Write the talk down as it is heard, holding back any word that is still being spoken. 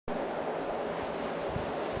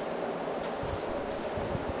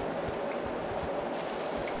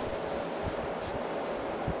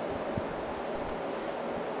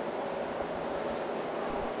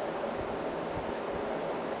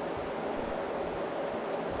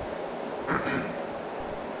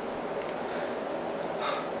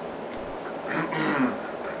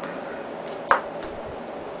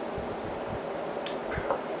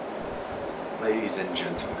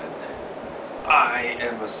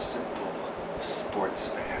simple sports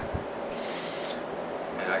fan.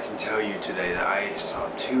 And I can tell you today that I saw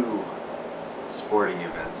two sporting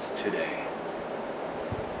events today.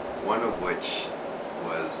 One of which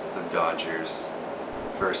was the Dodgers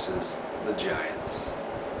versus the Giants.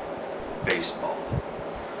 Baseball.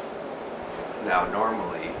 Now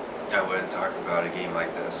normally I wouldn't talk about a game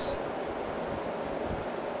like this,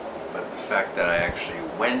 but the fact that I actually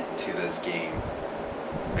went to this game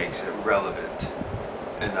makes it relevant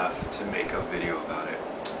enough to make a video about it.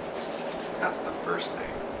 That's the first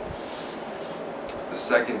thing. The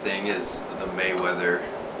second thing is the Mayweather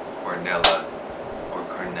Canelo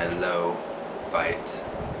fight,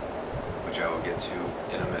 which I will get to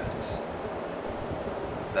in a minute.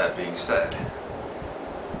 That being said,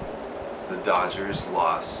 the Dodgers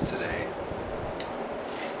lost today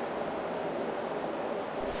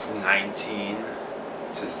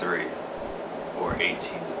 19-3 or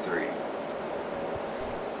 18-3.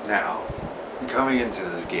 Now, coming into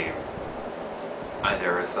this game, I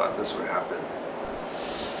never thought this would happen.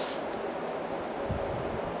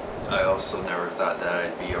 I also never thought that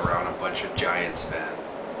I'd be around a bunch of Giants fans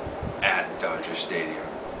at Dodger Stadium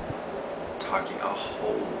talking a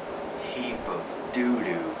whole heap of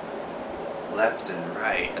doo-doo left and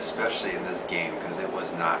right, especially in this game, because it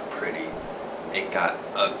was not pretty. It got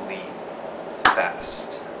ugly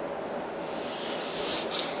fast.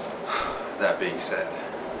 That being said,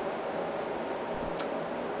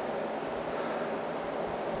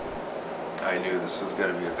 I knew this was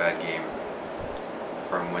going to be a bad game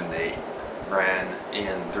from when they ran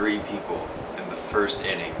in 3 people in the first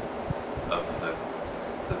inning of the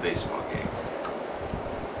baseball game.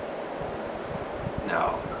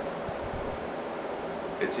 Now,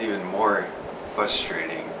 it's even more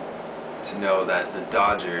frustrating to know that the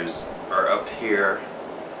Dodgers are up here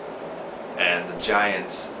and the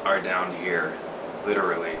Giants are down here,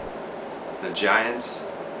 literally. The Giants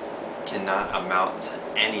cannot amount to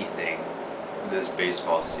anything this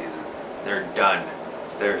baseball season. They're done.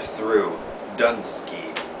 They're through.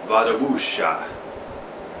 Dunsky. Vadabusha.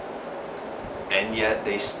 And yet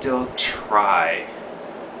they still try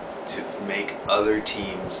to make other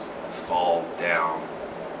teams fall down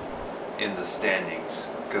in the standings.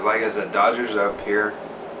 Because like I said, Dodgers are up here.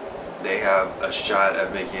 They have a shot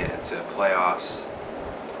at making it into playoffs.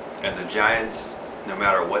 And the Giants, no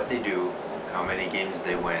matter what they do, how many games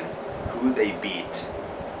they win, who they beat,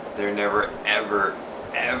 they're never ever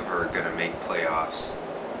gonna make playoffs.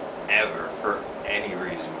 Ever. For any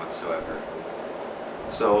reason whatsoever.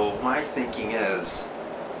 So my thinking is,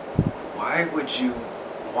 why would you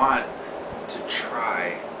want to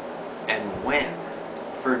try and win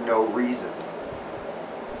for no reason?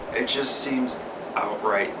 It just seems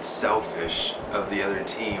outright selfish of the other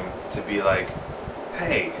team to be like,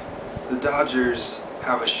 hey, the Dodgers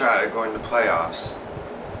have a shot at going to playoffs,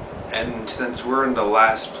 and since we're in the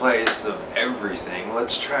last place of everything,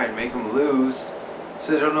 let's try and make them lose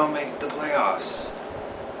so they don't make the playoffs.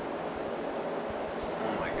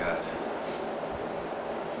 Oh my god.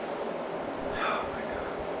 Oh my god.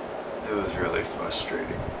 It was really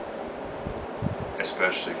frustrating.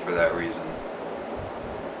 Especially for that reason.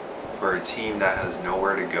 For a team that has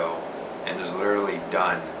nowhere to go and is literally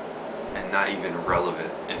done and not even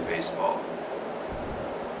relevant in baseball.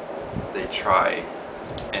 They try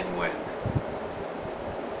and win.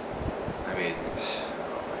 I mean,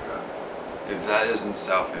 oh my god. If that isn't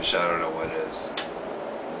selfish, I don't know what is.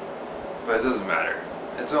 But it doesn't matter.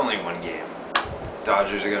 It's only one game.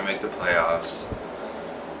 Dodgers are going to make the playoffs.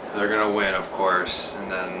 They're going to win, of course,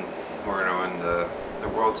 and then we're going to win the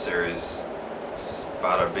World Series.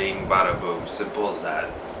 Bada bing, bada boom. Simple as that.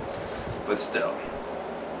 But still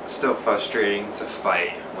frustrating to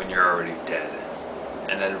fight when you're already dead.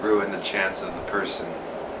 And then ruin the chance of the person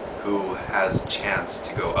who has a chance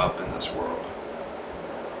to go up in this world.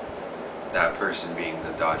 That person being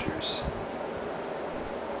the Dodgers.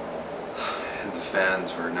 And the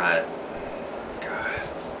fans were not... God.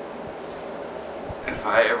 If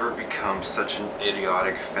I ever become such an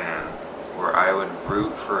idiotic fan where I would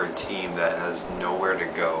root for a team that has nowhere to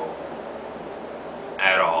go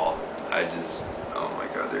at all, oh my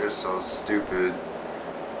god, they're so stupid.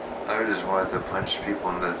 I just wanted to punch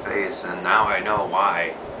people in the face, and now I know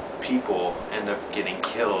why people end up getting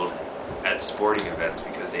killed at sporting events,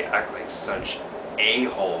 because they act like such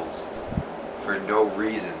a-holes for no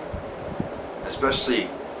reason. Especially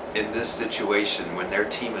in this situation when their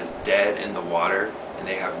team is dead in the water and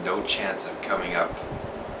they have no chance of coming up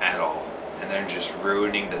at all. And they're just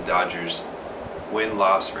ruining the Dodgers'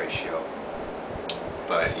 win-loss ratio.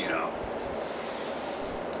 But, you know,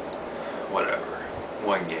 whatever.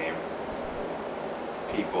 One game.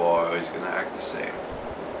 people are always going to act the same.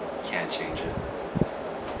 Can't change it.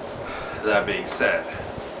 That being said,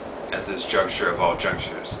 at this juncture of all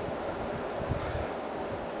junctures,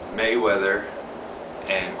 Mayweather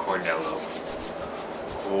and Cornello.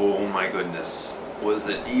 Oh my goodness. Was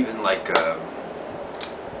it even a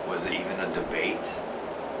debate?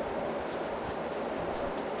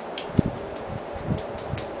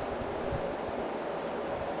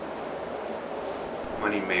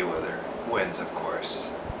 Money Mayweather wins, of course,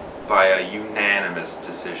 by a unanimous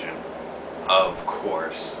decision, of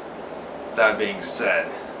course. That being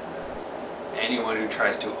said, anyone who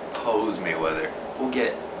tries to oppose Mayweather will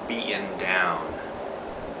get beaten down,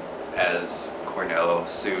 as Cornello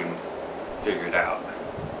soon figured out.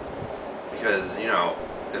 Because, you know,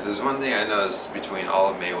 if there's one thing I noticed between all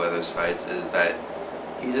of Mayweather's fights is that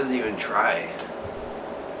he doesn't even try.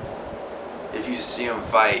 If you see him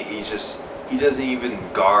fight, he doesn't even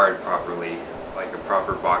guard properly like a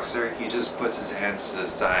proper boxer. He just puts his hands to the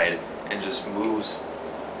side and just moves.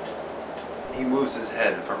 He moves his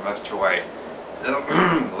head from left to right,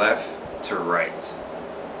 left to right.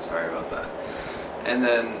 Sorry about that. And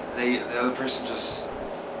then the other person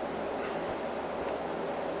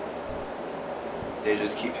they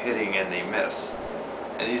just keep hitting and they miss.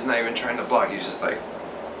 And he's not even trying to block. He's just like,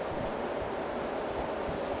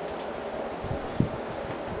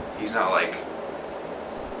 he's not like,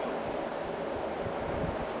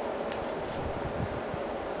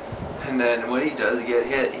 and then when he does get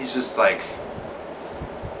hit, he's just like,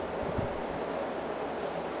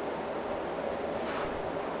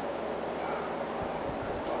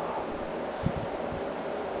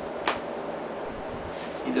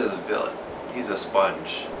 he doesn't feel it. He's a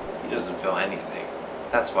sponge. He doesn't feel anything.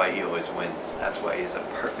 That's why he always wins. That's why he has a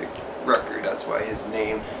perfect record. That's why his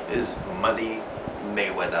name is Money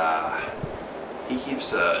Mayweather. He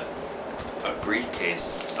keeps a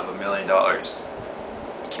briefcase of $1 million.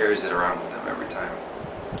 He carries it around with him every time.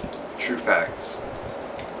 True facts.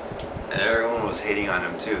 And everyone was hating on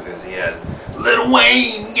him too because he had Lil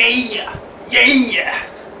Wayne, yeah, yeah,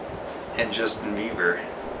 and Justin Bieber.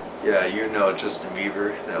 Yeah, you know Justin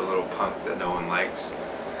Bieber, that little punk that no one likes.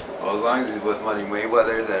 Well, as long as he's with Money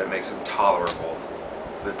Mayweather, then it makes him tolerable.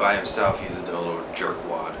 But by himself, he's a little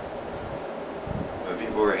jerkwad. But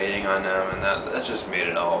people were hating on him, and that just made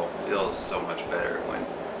it all feel so much better when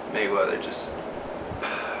Mayweather just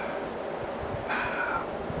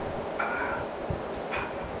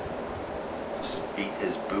beat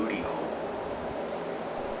his booty home.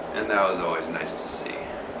 And that was always nice to see.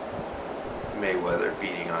 Mayweather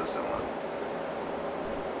beating on someone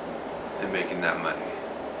and making that money.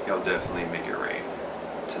 He'll definitely make it rain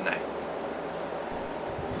tonight.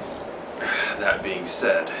 That being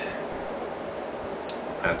said,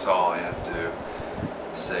 that's all I have to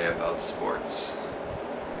say about sports.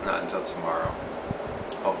 Not until tomorrow.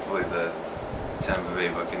 Hopefully the Tampa Bay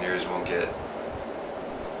Buccaneers won't get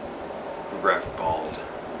ref-balled.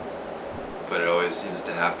 But it always seems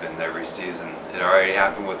to happen every season. It already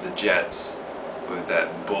happened with the Jets, with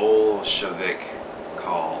that Bolshevik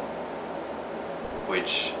call,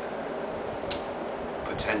 which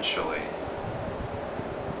potentially,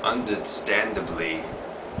 understandably,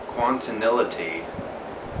 quantinility,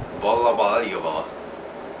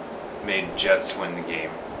 made Jets win the game,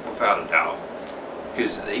 without a doubt.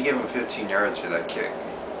 Because they gave him 15 yards for that kick.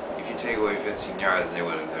 If you take away 15 yards, they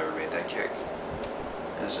would have never made that kick.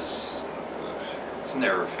 It's just, it's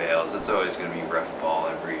never fails. It's always going to be ref ball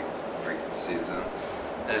every freaking season.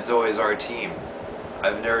 And it's always our team.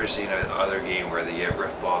 I've never seen another game where they get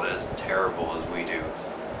ref balled as terrible as we do.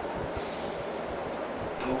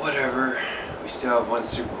 But whatever. We still have one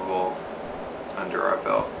Super Bowl under our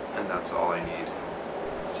belt, and that's all I need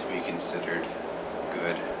to be considered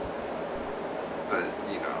good. But,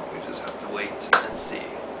 you know, we just have to wait and see.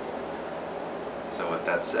 So with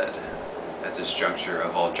that said, at this juncture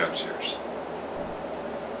of all junctures,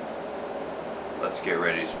 let's get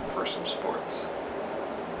ready for some sports.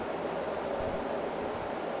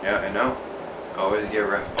 Yeah, I know. Always get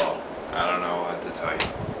ref ball. I don't know what to tell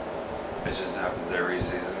you. It just happens every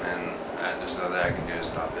season, and there's nothing I can do to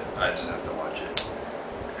stop it. I just have to watch it.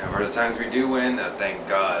 And for the times we do win, thank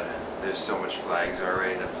God. There's so much flags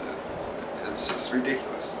already. It's just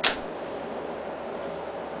ridiculous.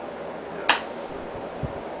 Yeah.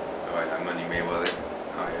 Oh yeah, Money Mayweather.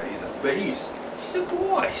 Oh yeah, he's a beast. He's a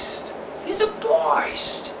beast. He's a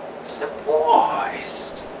beast. He's a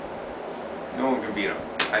beast. No one can beat him.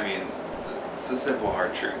 I mean, it's the simple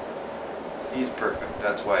hard truth. He's perfect.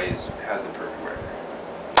 That's why he has a perfect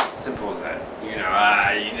record. Simple as that. You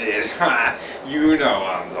know, you did. You know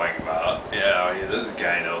what I'm talking about. Yeah, this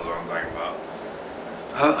guy knows what I'm talking about.